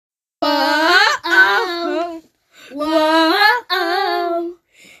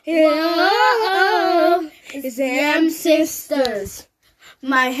whoa, it's the M Sisters.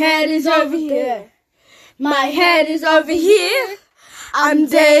 My head is over here. My head is over here. I'm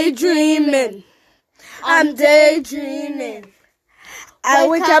daydreaming. I'm daydreaming. I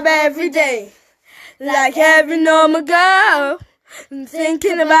wake up every day, like every normal girl. I'm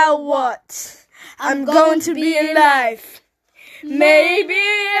thinking about what I'm going to be in life. Maybe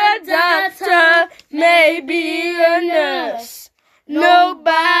a doctor, maybe a nurse.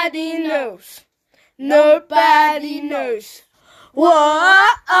 Nobody knows. Nobody knows. Whoa,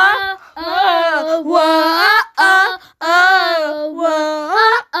 oh, oh, whoa, oh, oh,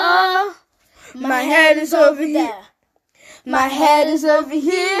 whoa, oh. My head is over here. My head is over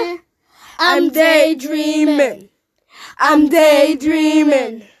here. I'm daydreaming. I'm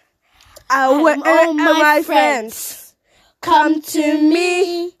daydreaming. I wait all my friends come to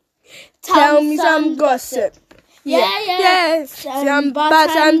me, tell me some gossip. Yes, but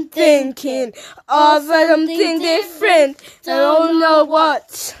I'm thinking of something different. I don't know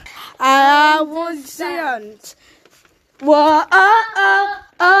what I want to say. Whoa, oh, oh,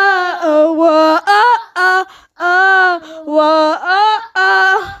 oh, whoa, oh, oh, oh, whoa, oh,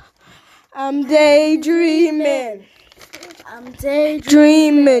 oh. I'm daydreaming. I'm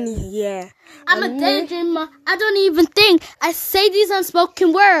daydreaming, yeah. I'm a daydreamer. I don't even think. I say these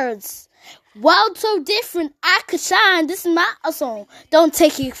unspoken words. World so different, I could shine. This is my song. Don't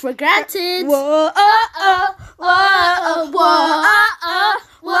take it for granted. Whoa, oh, oh, whoa, whoa, oh,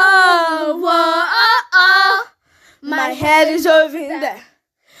 whoa, whoa, oh. My head is over there.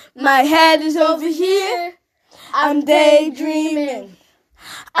 My head is over here. I'm daydreaming.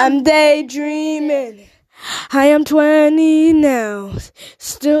 I'm daydreaming. I am 20 now,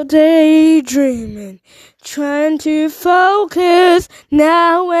 still daydreaming, trying to focus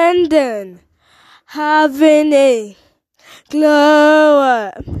now and then, having a glow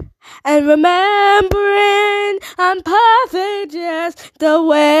up, and remembering I'm perfect just the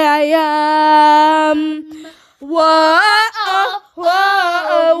way I am. Whoa, oh,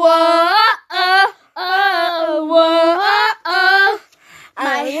 whoa, whoa, oh, oh, whoa, oh.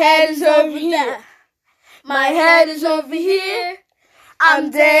 My head is over here. My head is over here.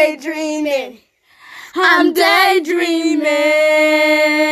 I'm daydreaming. I'm daydreaming.